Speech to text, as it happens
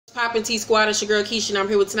Poppin' Tea Squad, it's your girl Keisha, and I'm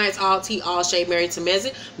here with tonight's All Tea, All Shade Married to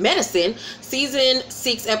Medicine, Season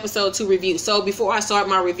 6, Episode 2 review. So before I start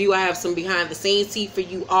my review, I have some behind the scenes tea for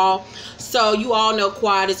you all. So you all know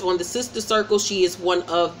Quad is on the Sister Circle. She is one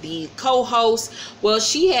of the co-hosts. Well,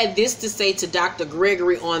 she had this to say to Dr.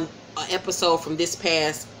 Gregory on an episode from this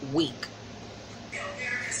past week.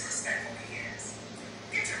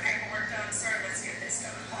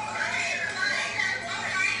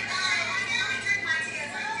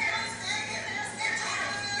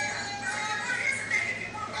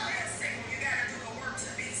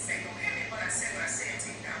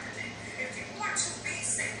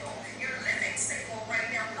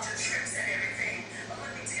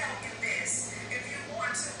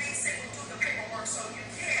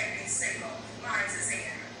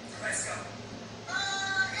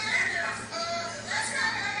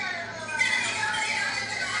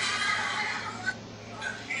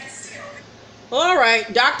 All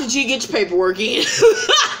right, Dr. G, get your paperwork in.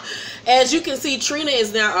 As you can see, Trina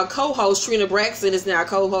is now a co-host. Trina Braxton is now a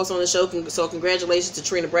co-host on the show. So congratulations to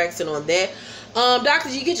Trina Braxton on that. Dr.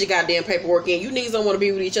 G, get your goddamn paperwork in. You niggas don't want to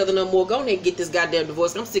be with each other no more. Go ahead and get this goddamn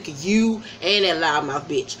divorce. I'm sick of you and that loudmouth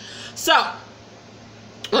bitch. So,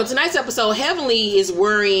 on tonight's episode, Heavenly is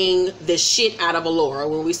worrying the shit out of Alora.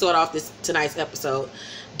 When we start off tonight's episode,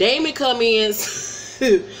 Damon come in.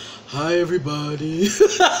 Hi everybody.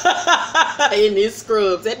 In his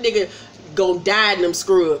scrubs. That nigga gonna die in them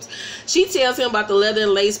scrubs. She tells him about the leather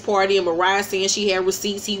and lace party, and Mariah saying she had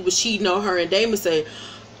receipts, he was cheating on her, and Damon say,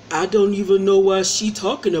 I don't even know why she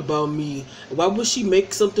talking about me. Why would she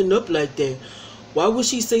make something up like that? Why would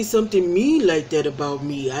she say something mean like that about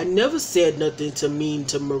me? I never said nothing to mean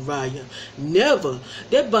to Mariah. Never.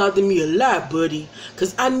 That bothered me a lot, buddy,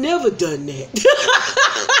 because I never done that.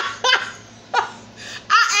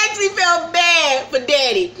 Felt bad for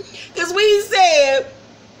Daddy, because we said,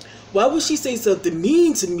 why would she say something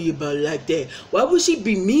mean to me about it like that? Why would she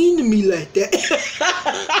be mean to me like that? I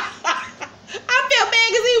felt bad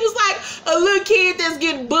because he was like a little kid that's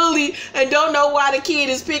getting bullied and don't know why the kid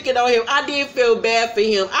is picking on him. I did feel bad for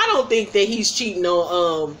him. I don't think that he's cheating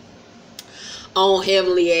on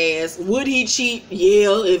Heavenly ass. Would he cheat?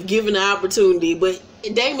 Yeah, if given the opportunity, but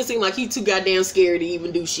Damon seemed like he too goddamn scared to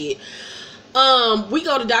even do shit. We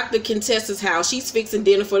go to Dr. Contessa's house. She's fixing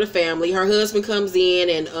dinner for the family. Her husband comes in,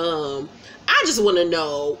 and I just want to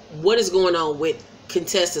know what is going on with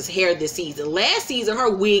Contessa's hair this season. Last season,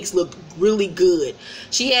 her wigs looked really good.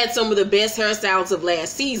 She had some of the best hairstyles of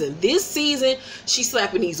last season. This season, she's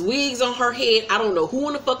slapping these wigs on her head. I don't know who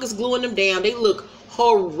in the fuck is gluing them down. They look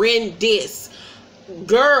horrendous.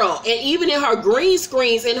 Girl, and even in her green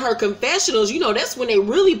screens, in her confessionals, you know, that's when they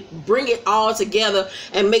really bring it all together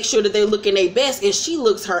and make sure that they're looking their best, and she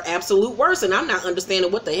looks her absolute worst, and I'm not understanding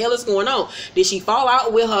what the hell is going on. Did she fall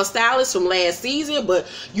out with her stylist from last season? But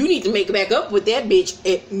you need to make back up with that bitch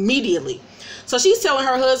immediately. So she's telling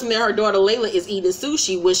her husband that her daughter Layla is eating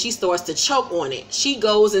sushi when she starts to choke on it. She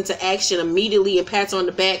goes into action immediately and pats on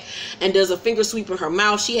the back and does a finger sweep in her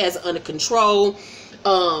mouth. She has it under control.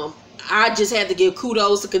 I just had to give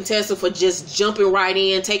kudos to Contessa for just jumping right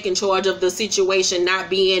in, taking charge of the situation, not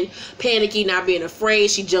being panicky, not being afraid.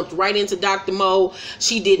 She jumped right into Dr. Mo.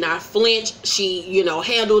 She did not flinch. She, you know,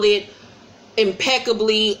 handled it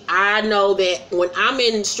impeccably. I know that when I'm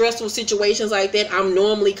in stressful situations like that, I'm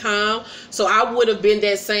normally calm. So I would have been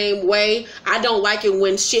that same way. I don't like it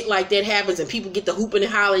when shit like that happens and people get the hooping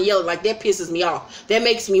and hollering and yelling. Like, that pisses me off. That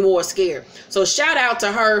makes me more scared. So shout out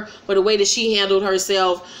to her for the way that she handled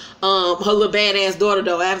herself. Her little badass daughter,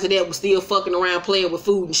 though, after that was still fucking around playing with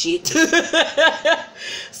food and shit.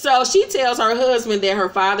 So she tells her husband that her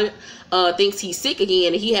father thinks he's sick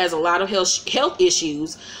again and he has a lot of health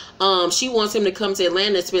issues. She wants him to come to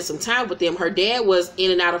Atlanta and spend some time with them. Her dad was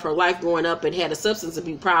in and out of her life growing up and had a substance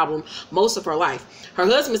abuse problem most of her life. Her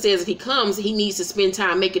husband says if he comes, he needs to spend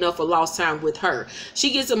time making up for lost time with her.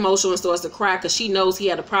 She gets emotional and starts to cry because she knows he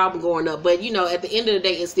had a problem growing up. But, you know, at the end of the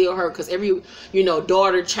day, it's still her, because every, you know,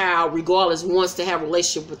 daughter, child, regardless, wants to have a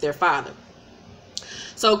relationship with their father.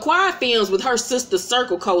 So Quiet Films with her Sister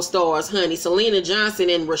Circle co-stars, honey, Selena Johnson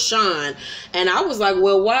and Rashawn. And I was like,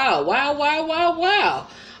 well, wow.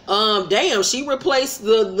 Damn, she replaced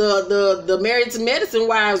the Married to Medicine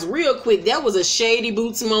wives real quick. That was a shady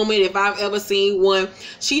boots moment if I've ever seen one.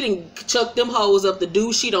 She didn't chuck them hoes up the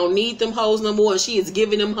deuce. She don't need them hoes no more, and she is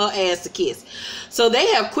giving them her ass a kiss. So they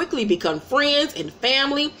have quickly become friends and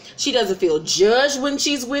family. She doesn't feel judged when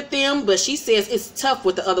she's with them, but she says it's tough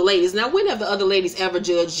with the other ladies. Now, when have the other ladies ever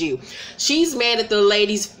judged you? She's mad at the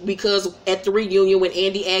ladies because at the reunion when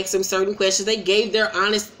Andy asked them certain questions, they gave their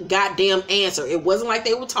honest goddamn answer. It wasn't like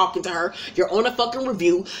they were talking to her. You're on a fucking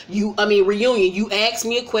reunion. You ask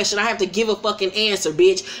me a question, I have to give a fucking answer,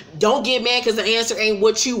 bitch. Don't get mad because the answer ain't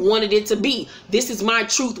what you wanted it to be. This is my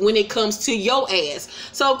truth when it comes to your ass.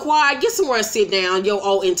 So quiet, get somewhere and sit down, yo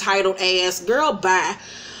old entitled ass. Girl, bye.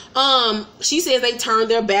 She says they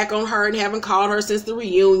turned their back on her and haven't called her since the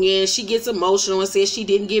reunion. She gets emotional and says she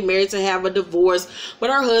didn't get married to have a divorce, but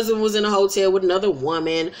her husband was in a hotel with another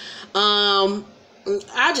woman.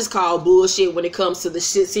 I just call bullshit when it comes to the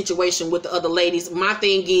situation with the other ladies. My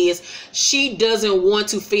thing is, she doesn't want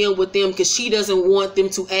to film with them because she doesn't want them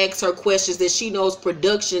to ask her questions that she knows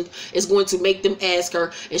production is going to make them ask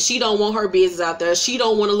her, and she don't want her business out there. She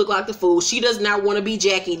don't want to look like the fool. She does not want to be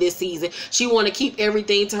Jackie this season. She want to keep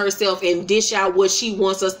everything to herself and dish out what she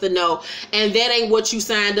wants us to know, and that ain't what you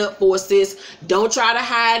signed up for, sis. Don't try to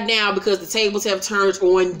hide now because the tables have turned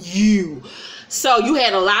on you. So you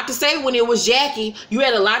had a lot to say when it was Jackie. You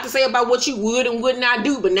had a lot to say about what you would and would not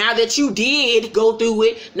do. But now that you did go through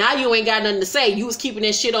it, now you ain't got nothing to say. You was keeping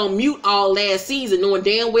that shit on mute all last season, knowing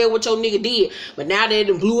damn well what your nigga did. But now that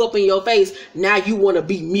it blew up in your face, now you want to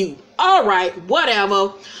be mute. All right,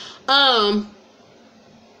 whatever.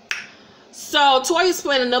 So Toya's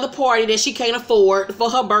planning another party that she can't afford for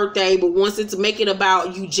her birthday, but wants it to make it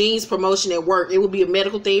about Eugene's promotion at work. It will be a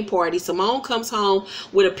medical themed party. Simone comes home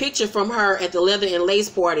with a picture from her at the leather and lace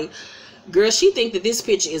party. Girl, she think that this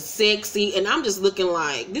picture is sexy, and I'm just looking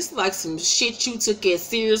like, this is like some shit you took at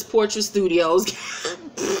Sears Portrait Studios.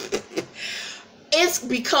 It's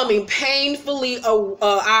becoming painfully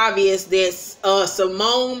obvious that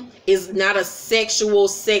Simone is not a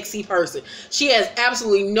sexy person. She has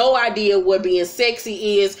absolutely no idea what being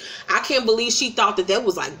sexy is. I can't believe she thought that that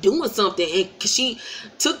was like doing something, and she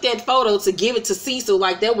took that photo to give it to Cecil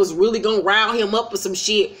like that was really gonna rile him up with some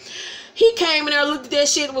shit. He came in there, looked at that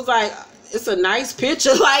shit, and was like, it's a nice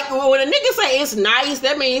picture. Like, when a nigga say it's nice,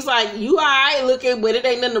 that means like you alright looking, but it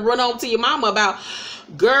ain't nothing to run home to your mama about.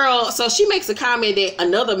 Girl, so she makes a comment that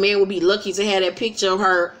another man would be lucky to have that picture of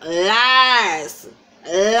her. Lies,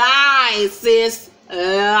 sis,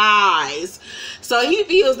 lies. So he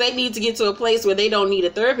feels they need to get to a place where they don't need a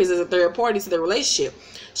therapist as a third party to their relationship.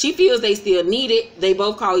 She feels they still need it. They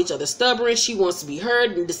both call each other stubborn. She wants to be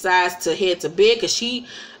heard and decides to head to bed because she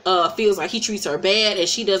feels like he treats her bad and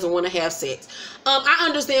she doesn't want to have sex. I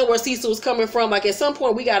understand where Cecil's coming from. Like, at some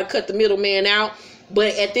point we got to cut the middleman out.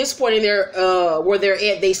 But at this point in their where they're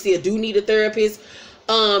at, they still do need a therapist.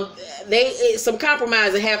 Some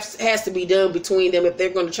compromise has to be done between them if they're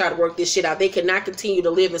going to try to work this shit out. They cannot continue to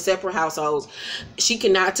live in separate households. She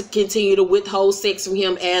cannot continue to withhold sex from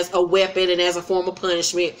him as a weapon and as a form of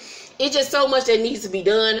punishment. It's just so much that needs to be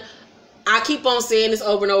done. I keep on saying this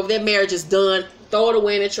over and over. That marriage is done. Throw it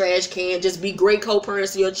away in the trash can. Just be great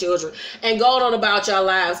co-parents to your children and go on about your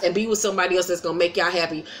lives and be with somebody else that's gonna make y'all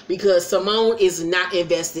happy, because Simone is not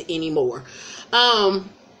invested anymore.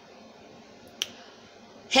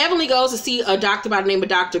 Heavenly goes to see a doctor by the name of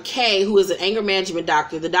Dr. K, who is an anger management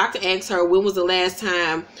doctor. The doctor asks her when was the last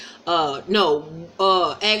time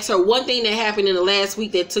asks her one thing that happened in the last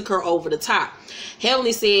week that took her over the top.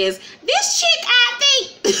 Heavenly says, this chick, I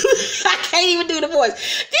think I can't even do the voice.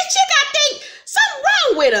 This chick, I think something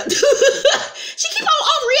wrong with her. She keep on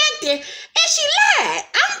overreacting and she lied.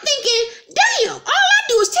 I'm thinking, damn, all I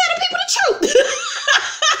do is tell the people the truth.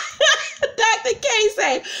 Dr. K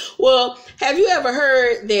say, well, have you ever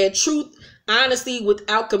heard that truth, honesty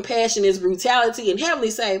without compassion is brutality? And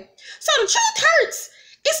Heavenly say, so the truth hurts.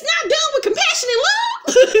 It's not done with compassion and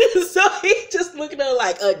love. So he just looking at her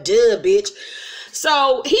like, duh, bitch.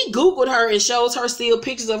 So he Googled her and shows her still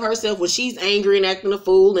pictures of herself when she's angry and acting a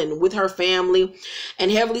fool and with her family.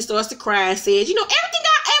 And Heavenly starts to cry and says, you know, everything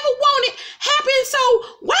I ever wanted happened, so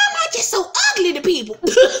why am I just so ugly to people?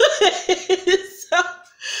 So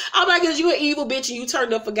I'm like, because you an evil bitch and you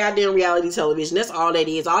turned up for goddamn reality television. That's all that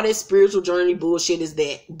is. All that spiritual journey bullshit is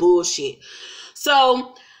that bullshit.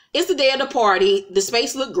 So it's the day of the party. The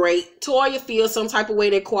space looked great. Toya feels some type of way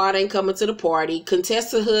that Quad ain't coming to the party.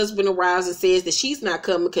 Contessa's husband arrives and says that she's not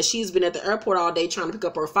coming because she's been at the airport all day trying to pick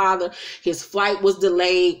up her father. His flight was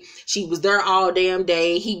delayed. She was there all damn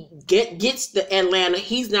day. He gets to Atlanta.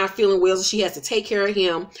 He's not feeling well, so she has to take care of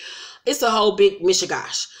him. It's a whole big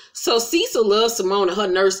mishigash. So Cecil loves Simone in her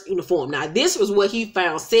nurse uniform. Now, this was what he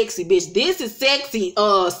found sexy, bitch. This is sexy,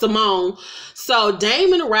 Simone. So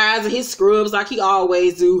Damon arrives in his scrubs like he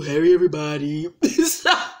always do. Hey, everybody.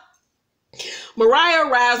 So Mariah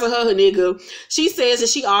arrives with her nigga. She says that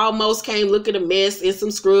she almost came looking a mess in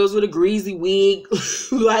some scrubs with a greasy wig,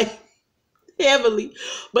 like heavily,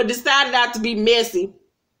 but decided not to be messy.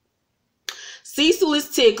 Cecil is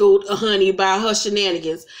tickled, honey, by her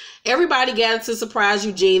shenanigans. Everybody gathered to surprise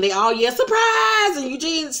Eugene. They all yell, surprise! And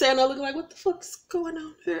Eugene standing there looking like, what the fuck's going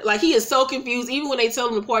on here? Like, he is so confused. Even when they tell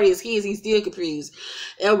him the party is his, he's still confused.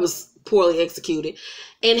 It was poorly executed.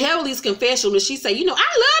 In Heavenly's confessional, she say, you know, I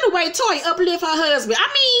love the way Toya uplift her husband. I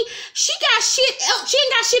mean, she ain't got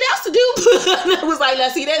shit else to do. I was like, now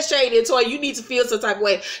see, that's shady. And Toya, you need to feel some type of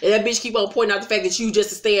way. And that bitch keep on pointing out the fact that you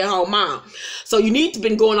just a stay-at-home mom. So you need to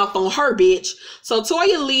been going off on her, bitch. So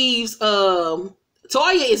Toya leaves,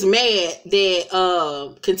 Toya is mad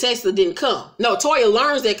that Contessa didn't come. No, Toya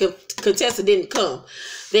learns that Contessa didn't come.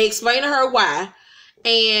 They explain to her why.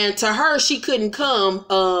 And to her, she couldn't come.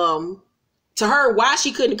 To her, why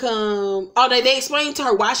she couldn't come. Oh, they explained to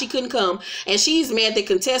her why she couldn't come. And she's mad that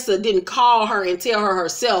Contessa didn't call her and tell her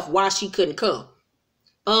herself why she couldn't come.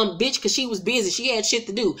 Bitch, because she was busy. She had shit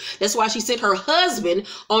to do. That's why she sent her husband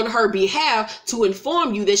on her behalf to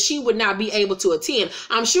inform you that she would not be able to attend.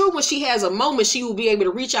 I'm sure when she has a moment, she will be able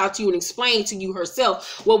to reach out to you and explain to you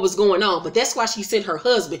herself what was going on. But that's why she sent her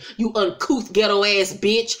husband, you uncouth ghetto ass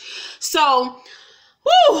bitch. So,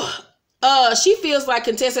 whew. She feels like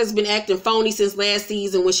Contessa has been acting phony since last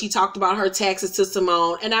season when she talked about her taxes to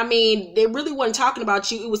Simone. And I mean, they really wasn't talking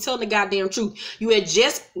about you. It was telling the goddamn truth. You had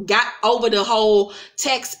just got over the whole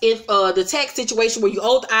tax situation where you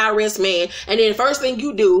owed the IRS man. And then the first thing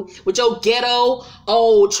you do with your ghetto,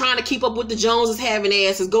 trying to keep up with the Joneses having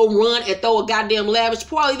ass is go run and throw a goddamn lavish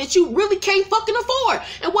party that you really can't fucking afford.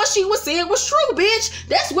 And what she was saying was true, bitch.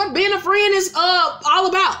 That's what being a friend is all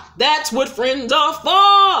about. That's what friends are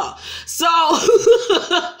for. So,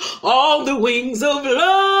 on the wings of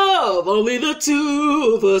love, only the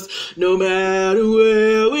two of us, no matter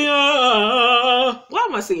where we are. Why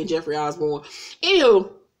am I singing Jeffrey Osborne?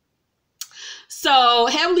 Anywho, so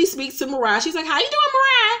Heavenly speaks to Mariah. She's like, how you doing,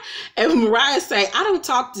 Mariah? And Mariah say, I don't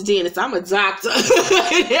talk to dentists. I'm a doctor.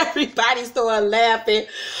 And everybody started laughing.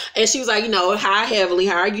 And she was like, you know, hi, Heavenly.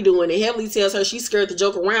 How are you doing? And Heavenly tells her she's scared to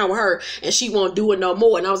joke around with her and she won't do it no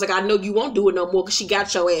more. And I was like, I know you won't do it no more because she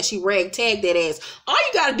got your ass. She rag-tagged that ass. All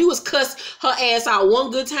you got to do is cuss her ass out one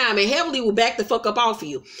good time and Heavenly will back the fuck up off of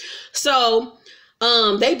you. So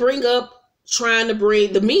they bring up trying to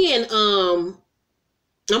bring the men,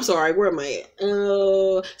 I'm sorry, where am I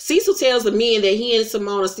at? Cecil tells the men that he and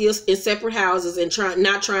Simone are still in separate houses and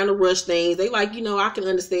not trying to rush things. They like, you know, I can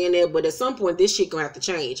understand that, but at some point this shit gonna have to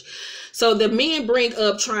change. So the men bring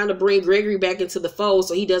up trying to bring Gregory back into the fold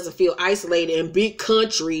so he doesn't feel isolated. And Big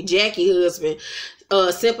Country, Jackie husband,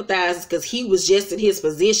 sympathizes because he was just in his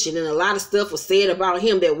position and a lot of stuff was said about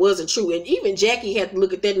him that wasn't true. And even Jackie had to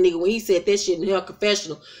look at that nigga when he said that shit in her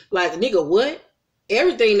confessional. Like, nigga, what?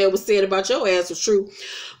 Everything that was said about your ass was true.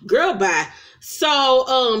 Girl, bye. So,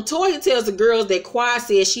 Toya tells the girls that Quad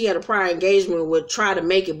said she had a prior engagement and would try to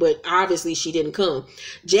make it, but obviously she didn't come.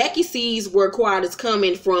 Jackie sees where Quad is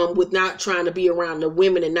coming from with not trying to be around the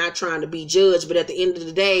women and not trying to be judged. But at the end of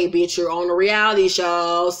the day, bitch, you're on a reality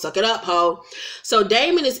show. Suck it up, ho. So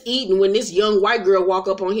Damon is eating when this young white girl walk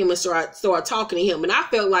up on him and start talking to him. And I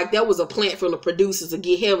felt like that was a plant from the producers to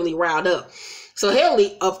get Heavenly riled up. So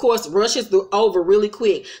Heavenly, of course, rushes over really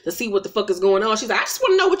quick to see what the fuck is going on. She's like, I just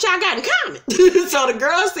want to know what y'all got in common. So the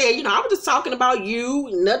girl said, you know, I was just talking about you,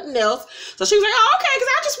 nothing else. So she was like, oh, okay, because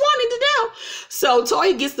I just wanted to know. So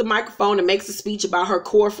Toya gets the microphone and makes a speech about her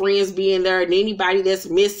core friends being there, and anybody that's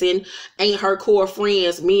missing ain't her core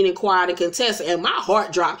friends, meaning Quad and Contessa. And my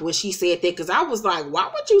heart dropped when she said that, because I was like, why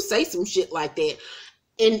would you say some shit like that?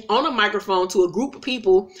 And on a microphone to a group of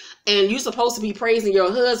people, and you're supposed to be praising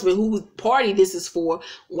your husband whose party this is for.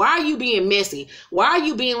 Why are you being messy? Why are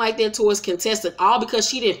you being like that towards Contessa? All because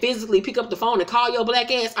she didn't physically pick up the phone and call your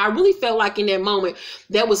black ass. I really felt like in that moment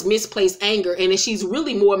that was misplaced anger, and then she's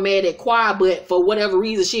really more mad at Quad, but for whatever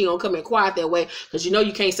reason she ain't gonna come at Quad that way, because you know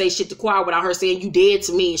you can't say shit to Quad without her saying you dead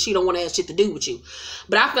to me and she don't want to have shit to do with you.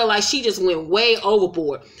 But I felt like she just went way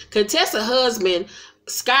overboard. Contessa's husband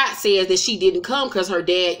Scott says that she didn't come because her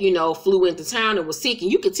dad, you know, flew into town and was sick.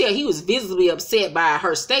 And you could tell he was visibly upset by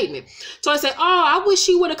her statement. So I said, oh, I wish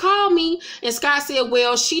she would have called me. And Scott said,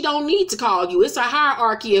 well, she don't need to call you. It's a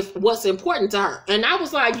hierarchy of what's important to her. And I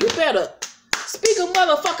was like, you better speak a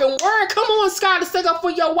motherfucking word. Come on, Scott, to stick up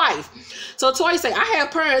for your wife. So Toy said, I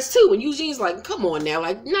have parents too. And Eugene's like, come on now,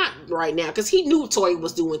 like not right now. Because he knew Toy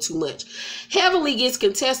was doing too much. Heavenly gets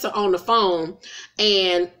Contessa on the phone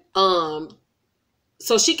and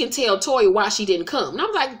so she can tell Toya why she didn't come. And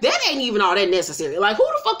I'm like, that ain't even all that necessary. Like, who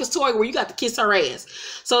the fuck is Toya where you got to kiss her ass?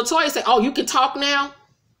 So Toya said, oh, you can talk now?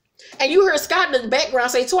 And you heard Scott in the background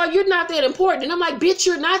say, Toya, you're not that important. And I'm like, bitch,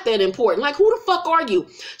 you're not that important. Like, who the fuck are you?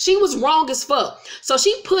 She was wrong as fuck. So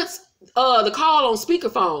she puts the call on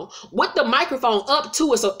speakerphone with the microphone up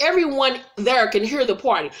to it so everyone there can hear the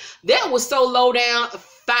party. That was so low down.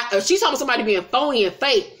 She's talking about somebody being phony and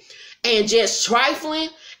fake and just trifling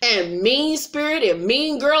and mean spirit and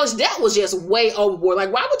mean girls. That was just way overboard.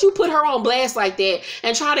 Like, why would you put her on blast like that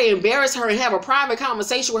and try to embarrass her and have a private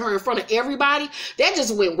conversation with her in front of everybody? That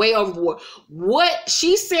just went way overboard. What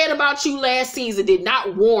she said about you last season did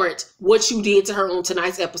not warrant what you did to her on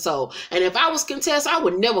tonight's episode. And if I was Contessa, I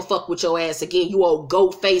would never fuck with your ass again, you old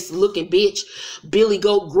goat face looking bitch, Billy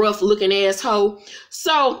Goat gruff looking asshole.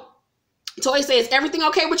 So Toy says, everything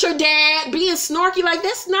okay with your dad being snarky? Like,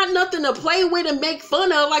 that's not nothing to play with and make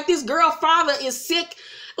fun of. Like, this girl father is sick.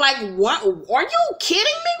 Like, what? Are you kidding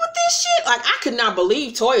me with this shit? Like, I could not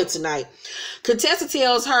believe Toya tonight. Contessa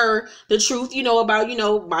tells her the truth,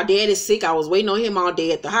 about, my dad is sick. I was waiting on him all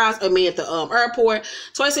day at the hospital, at the airport.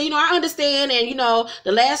 Toya said, I understand. And,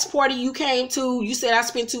 the last party you came to, you said I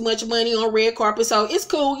spent too much money on red carpet. So it's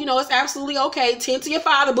cool. It's absolutely okay. Tend to your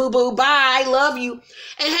father, boo-boo. Bye. Love you.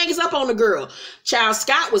 And hangs up on the girl. Child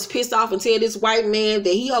Scott was pissed off and tell this white man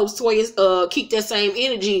that he hopes Toya keep that same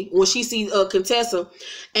energy when she sees Contessa.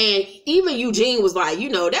 And even Eugene was like,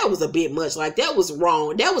 that was a bit much. Like, that was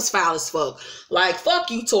wrong. That was foul as fuck. Like,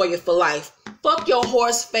 fuck you, Toya, for life. Fuck your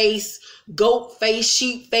horse face, goat face,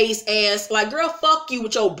 sheep face ass. Like, girl, fuck you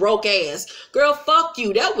with your broke ass. Girl, fuck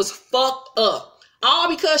you. That was fucked up. All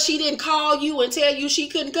because she didn't call you and tell you she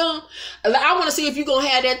couldn't come. I want to see if you're going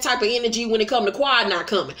to have that type of energy when it comes to Quad not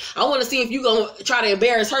coming. I want to see if you're going to try to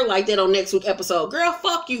embarrass her like that on next week's episode. Girl,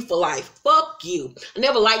 fuck you for life. Fuck you. I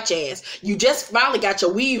never liked your ass. You just finally got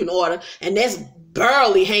your weave in order, and that's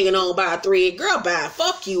barely hanging on by a thread. Girl, bye.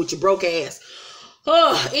 Fuck you with your broke ass.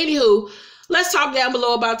 Anywho, let's talk down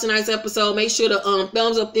below about tonight's episode. Make sure to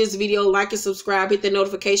thumbs up this video, like and subscribe, hit the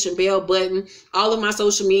notification bell button. All of my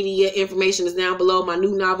social media information is down below. My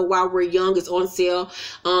new novel, While We're Young, is on sale.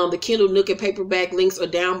 The Kindle Nook and paperback links are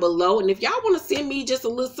down below. And if y'all want to send me just a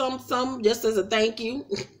little something, just as a thank you,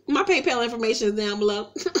 my PayPal information is down below.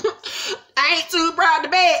 I ain't too proud to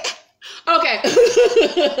beg. Okay.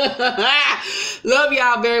 Love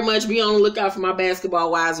y'all very much. Be on the lookout for my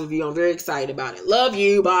Basketball Wives review. I'm very excited about it. Love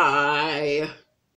you. Bye.